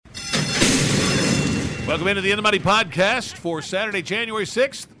Welcome into the In the Money podcast for Saturday, January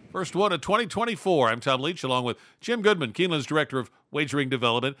 6th, first one of 2024. I'm Tom Leach, along with Jim Goodman, Keeneland's Director of Wagering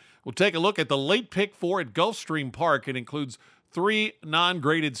Development. We'll take a look at the late pick four at Gulfstream Park. It includes 3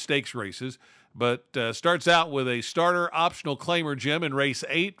 non-graded stakes races, but starts out with a starter optional claimer, Jim, in race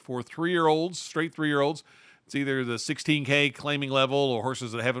 8 for 3-year-olds, straight 3-year-olds. It's either the 16K claiming level or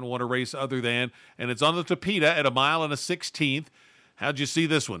horses that haven't won a race other than, and it's on the Tapeta at 1 mile and a 16th. How'd you see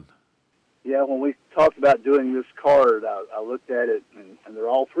this one? Yeah, when we talked about doing this card, I looked at it, and they're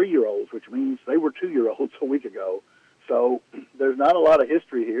all 3-year-olds, which means they were 2-year-olds a week ago. So there's not a lot of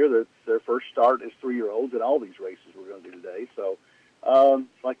history here. Their first start is 3-year-olds in all these races we're going to do today. So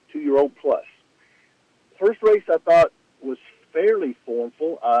it's like 2-year-old plus. First race I thought was fairly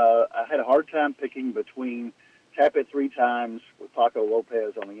formful. I had a hard time picking between Tap It 3 Times with Paco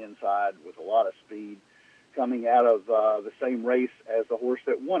Lopez on the inside with a lot of speed, coming out of the same race as the horse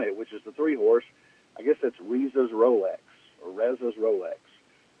that won it, which is the 3 horse. I guess that's Reza's Rolex.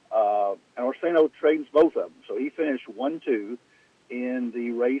 And Orseno trades both of them. So he finished 1-2 in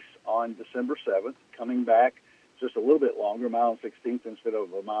the race on December 7th, coming back just a little bit longer, 1 mile and 16th instead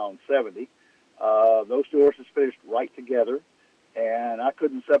of 1 mile and 70. Those 2 horses finished right together, and I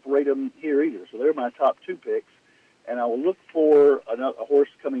couldn't separate them here either. So they're my top 2 picks. And I will look for a horse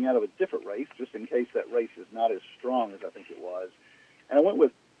coming out of a different race, just in case that race is not as strong as I think it was. And I went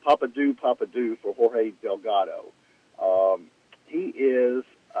with Papa Do for Jorge Delgado. He is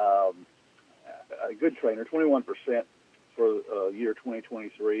a good trainer, 21% for year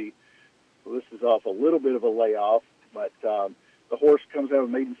 2023. So this is off a little bit of a layoff, but the horse comes out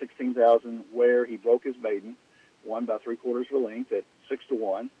of maiden 16,000 where he broke his maiden, won by 3/4 of a length at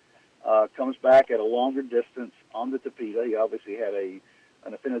 6-1. Comes back at a longer distance on the Tapeta. He obviously had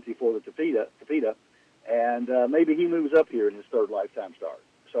an affinity for the Tapeta, and maybe he moves up here in his 3rd lifetime start.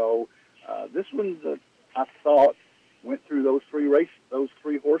 So this one, I thought, went through those 3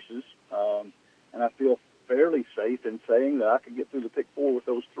 horses, and I feel fairly safe in saying that I could get through the pick 4 with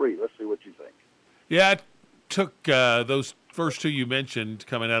those 3. Let's see what you think. Yeah, I took those first 2 you mentioned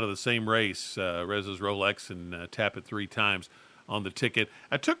coming out of the same race, Reza's Rolex and Tap It 3 Times on the ticket.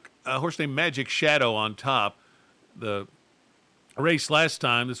 I took a horse named Magic Shadow on top. The race last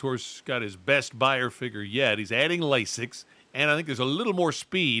time, this horse got his best buyer figure yet. He's adding Lasix, and I think there's a little more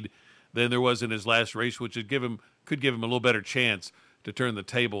speed than there was in his last race, which could give him a little better chance to turn the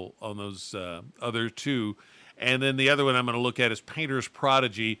table on those other 2. And then the other one I'm going to look at is Painter's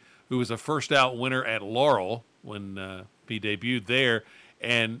Prodigy, who was a first-out winner at Laurel when he debuted there.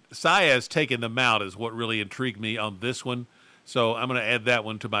 And Saez taking them out is what really intrigued me on this one. So I'm going to add that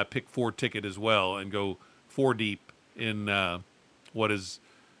one to my pick 4 ticket as well and go 4 deep in what is,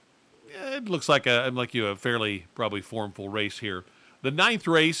 it looks like a fairly probably formful race here. The 9th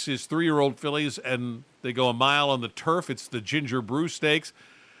race is 3-year-old fillies, and they go 1 mile on the turf. It's the Ginger Brew Stakes.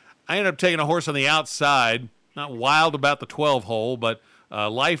 I ended up taking a horse on the outside, not wild about the 12 hole, but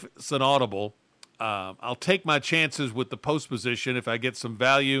Life's an Audible. I'll take my chances with the post position if I get some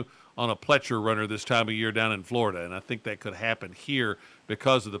value on a Pletcher runner this time of year down in Florida, and I think that could happen here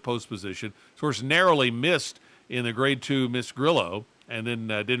because of the post position. This horse narrowly missed in the Grade 2 Miss Grillo, and then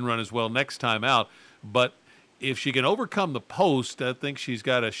didn't run as well next time out. But if she can overcome the post, I think she's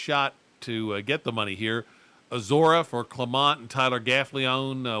got a shot to get the money here. Azora for Clement and Tyler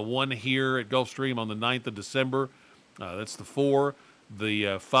Gaffleone won here at Gulfstream on the 9th of December. That's the 4.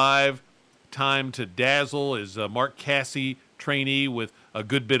 The 5, Time to Dazzle, is Mark Casse trainee with a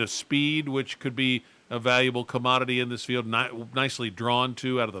good bit of speed, which could be a valuable commodity in this field. Nicely drawn,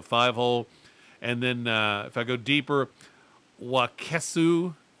 too, out of the 5 hole. And then if I go deeper,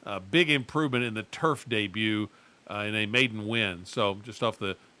 Wakesu, a big improvement in the turf debut in a maiden win. So just off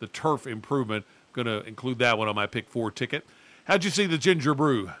the turf improvement, I'm going to include that one on my pick 4 ticket. How'd you see the Ginger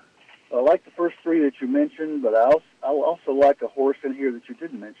Brew? I like the first 3 that you mentioned, but I also like a horse in here that you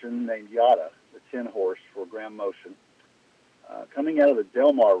didn't mention named Yada, the 10 horse for Graham Motion. Coming out of the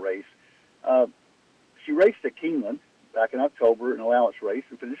Del Mar race, she raced at Keeneland back in October in an allowance race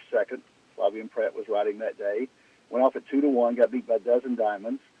and finished 2nd. Flavien Prat was riding that day. Went off at 2-1, got beat by Dozen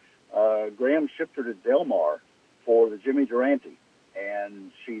Diamonds. Graham shipped her to Del Mar for the Jimmy Durante,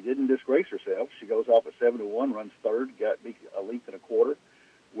 and she didn't disgrace herself. She goes off at 7-1, runs 3rd, got beat a length and a quarter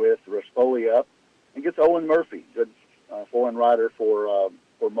with Raspoli up, and gets Owen Murphy, good foreign rider for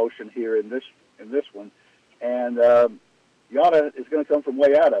Motion here in this one. And Yada is going to come from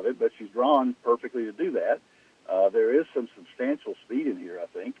way out of it, but she's drawn perfectly to do that. There is some substantial speed in here, I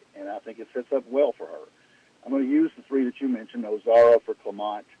think, and I think it sets up well for her. I'm going to use the 3 that you mentioned, Ozara for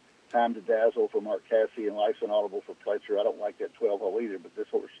Clement, Time to Dazzle for Mark Casse, and Life's an Audible for Pletcher. I don't like that 12 hole either, but this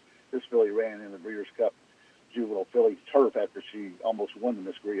filly ran in the Breeders' Cup almost won the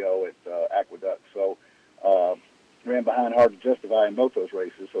Miss Griot at Aqueduct. So ran behind Hard to Justify in both those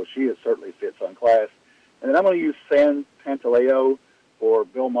races. So she is certainly fits on class. And then I'm going to use San Pantaleo for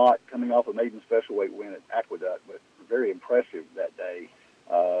Bill Mott coming off a maiden special weight win at Aqueduct, but very impressive that day.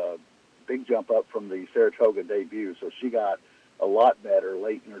 Big jump up from the Saratoga debut. So she got a lot better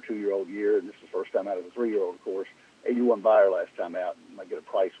late in her 2-year-old year, and this is the first time out of the 3-year-old, of course. 81 by her last time out, and I get a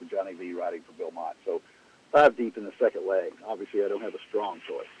price with Johnny V riding for Bill Mott. So 5 deep in the second leg. Obviously, I don't have a strong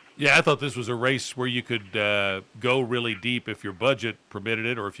choice. Yeah, I thought this was a race where you could go really deep if your budget permitted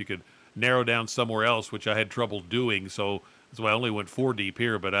it, or if you could narrow down somewhere else, which I had trouble doing. So that's why I only went 4 deep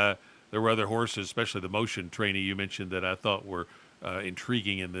here. But there were other horses, especially the motion trainee you mentioned, that I thought were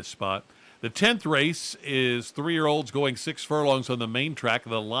intriguing in this spot. The 10th race is 3-year-olds going 6 furlongs on the main track,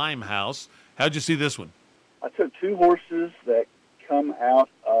 the Limehouse. How'd you see this one? I took 2 horses that come out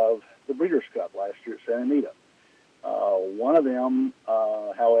of the Breeders' Cup last year at Santa Anita. One of them,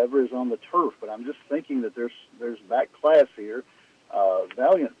 however, is on the turf, but I'm just thinking that there's back class here.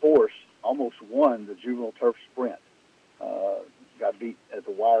 Valiant Force almost won the juvenile turf sprint. Got beat at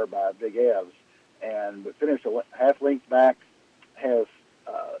the wire by Big Evs, but finished a half length back.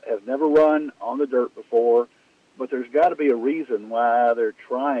 Has never run on the dirt before, but there's got to be a reason why they're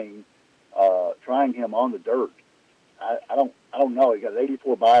trying him on the dirt. I don't know. He got an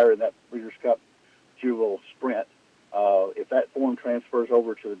 84 buyer in that Breeders' Cup juvenile sprint. If that form transfers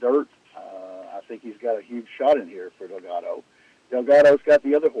over to the dirt, I think he's got a huge shot in here for Delgado. Delgado's got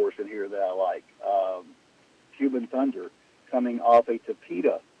the other horse in here that I like, Cuban Thunder, coming off a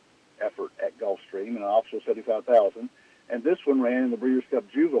Tapeta effort at Gulfstream in an optional 75,000. And this one ran in the Breeders' Cup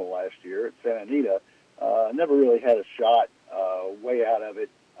Juvenile last year at Santa Anita. Never really had a shot, way out of it.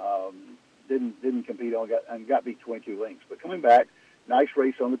 Didn't compete on, got beat 22 lengths. But coming back, nice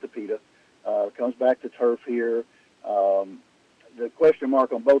race on the Tapeta. Comes back to turf here. The question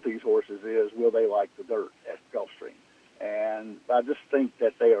mark on both these horses is, will they like the dirt at Gulfstream? And I just think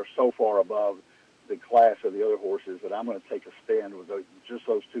that they are so far above the class of the other horses that I'm going to take a stand with just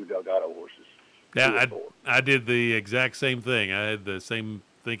those 2 Delgado horses. Yeah, I did the exact same thing. I had the same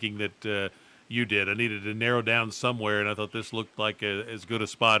thinking that you did. I needed to narrow down somewhere, and I thought this looked like as good a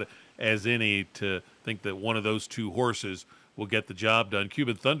spot as any to think that one of those 2 horses will get the job done.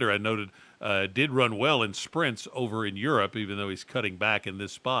 Cuban Thunder, I noted, did run well in sprints over in Europe, even though he's cutting back in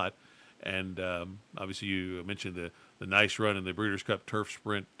this spot. And obviously you mentioned the nice run in the Breeders' Cup turf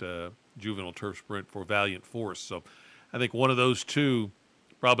sprint, juvenile turf sprint for Valiant Force. So I think one of those 2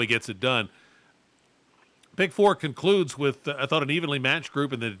 probably gets it done. Pick 4 concludes with, I thought, an evenly matched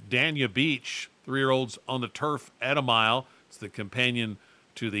group in the Dania Beach, 3-year-olds on the turf at a mile. It's the companion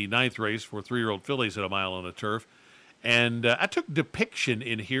to the 9th race for 3-year-old fillies at a mile on the turf. And I took Depiction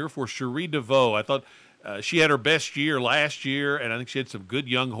in here for Cherie DeVoe. I thought she had her best year last year, and I think she had some good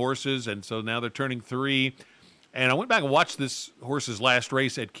young horses, and so now they're turning 3. And I went back and watched this horse's last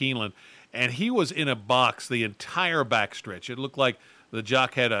race at Keeneland, and he was in a box the entire backstretch. It looked like the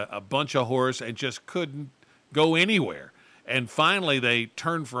jock had a bunch of horse and just couldn't go anywhere. And finally they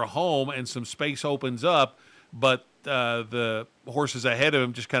turn for home and some space opens up, but the horses ahead of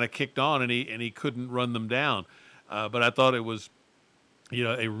him just kind of kicked on and he couldn't run them down. But I thought it was,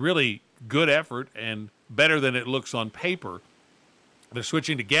 a really good effort and better than it looks on paper. They're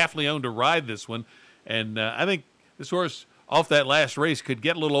switching to Gaffleone to ride this one. And I think this horse off that last race could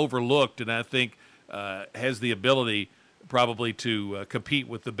get a little overlooked, and I think has the ability probably to compete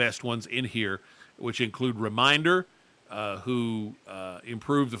with the best ones in here, which include Reminder, who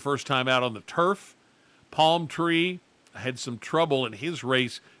improved the first time out on the turf. Palm Tree had some trouble in his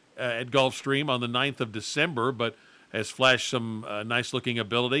race at Gulfstream on the 9th of December, but has flashed some nice-looking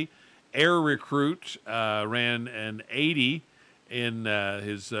ability. Air Recruit ran an 80 in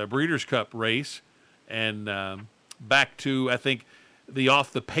his Breeders' Cup race, and back to, I think, the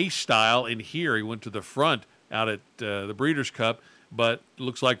off-the-pace style in here. He went to the front out at the Breeders' Cup, but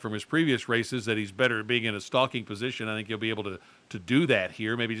looks like from his previous races that he's better at being in a stalking position. I think he'll be able to do that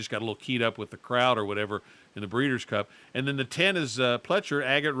here. Maybe just got a little keyed up with the crowd or whatever in the Breeders' Cup. And then the 10 is Pletcher.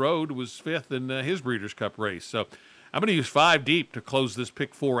 Agate Road was 5th in his Breeders' Cup race. So I'm going to use 5 deep to close this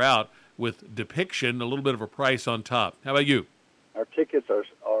pick 4 out with Depiction, a little bit of a price on top. How about you? Our tickets are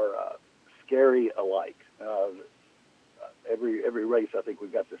scary alike. Every race, I think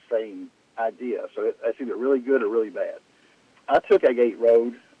we've got the same idea. So that's either really good or really bad. I took Agate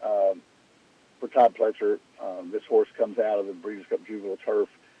Road for Todd Pletcher. This horse comes out of the Breeders' Cup Juvenile Turf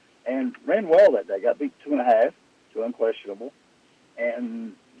and ran well that day. Got beat 2.5 to unquestionable,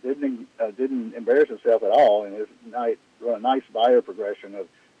 and didn't embarrass himself at all. And run a nice buyer progression of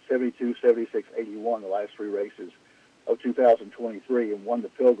 72, 76, 81 the last 3 races of 2023 and won the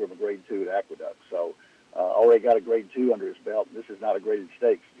Pilgrim, a Grade 2 at Aqueduct. So already got a Grade 2 under his belt. This is not a graded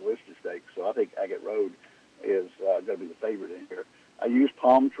stakes, it's a listed stakes. So I think Agate Road is going to be the favorite in here. I used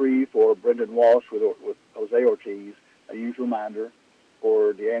Palm Tree for Brendan Walsh with Jose Ortiz. I used Reminder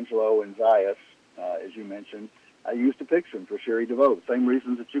for D'Angelo and Zayas, as you mentioned. I used Depiction for Sherry DeVoe. Same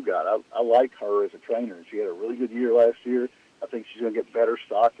reasons that you got. I like her as a trainer. She had a really good year last year. I think she's going to get better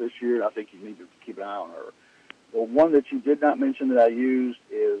stock this year. I think you need to keep an eye on her. The one that you did not mention that I used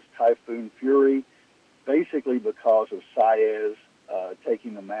is Typhoon Fury, basically because of Saez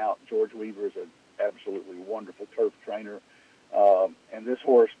taking them out. George Weaver is an absolutely wonderful turf trainer. And this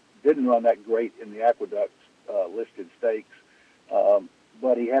horse didn't run that great in the Aqueduct listed stakes,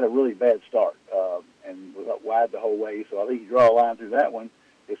 but he had a really bad start and was up wide the whole way. So I think you draw a line through that one.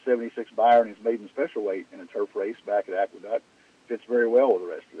 His 76 Byron is maiden special weight in a turf race back at Aqueduct. Fits very well with the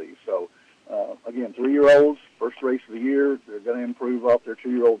rest of these. So, again, 3-year-olds, first race of the year, they're going to improve off their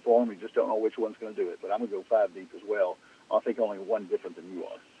 2-year-old form. You just don't know which one's going to do it. But I'm going to go 5 deep as well. I think only one different than you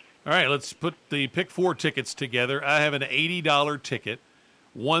are. All right, let's put the pick 4 tickets together. I have an $80 ticket,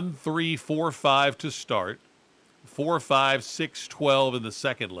 1, 3, 4, 5 to start, 4, 5, 6, 12 in the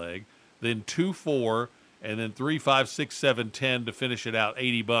second leg, then 2, 4, and then 3, 5, 6, 7, 10 to finish it out.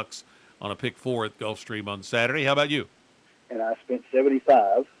 $80 on a pick 4 at Gulfstream on Saturday. How about you? And I spent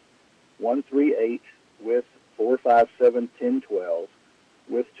 75, 1, 3, 8 with 4, 5, 7, 10, 12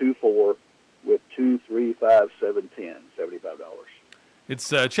 with 2, 4 with 2, 3, 5, 7, 10, $75.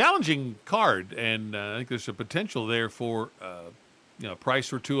 It's a challenging card, and I think there's a potential there for a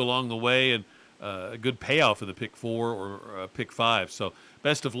price or two along the way, and a good payoff in the pick 4 or pick 5. So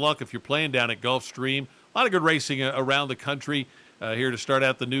best of luck if you're playing down at Gulfstream. A lot of good racing around the country here to start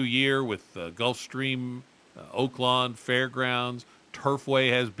out the new year with Gulfstream, Oaklawn, Fairgrounds. Turfway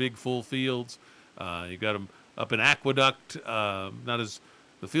has big full fields. You've got them up in Aqueduct.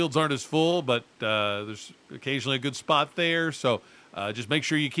 The fields aren't as full, but there's occasionally a good spot there. So just make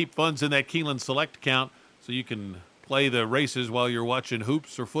sure you keep funds in that Keeneland Select account so you can play the races while you're watching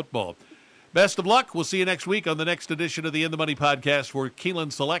hoops or football. Best of luck. We'll see you next week on the next edition of the In the Money podcast for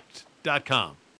KeenelandSelect.com.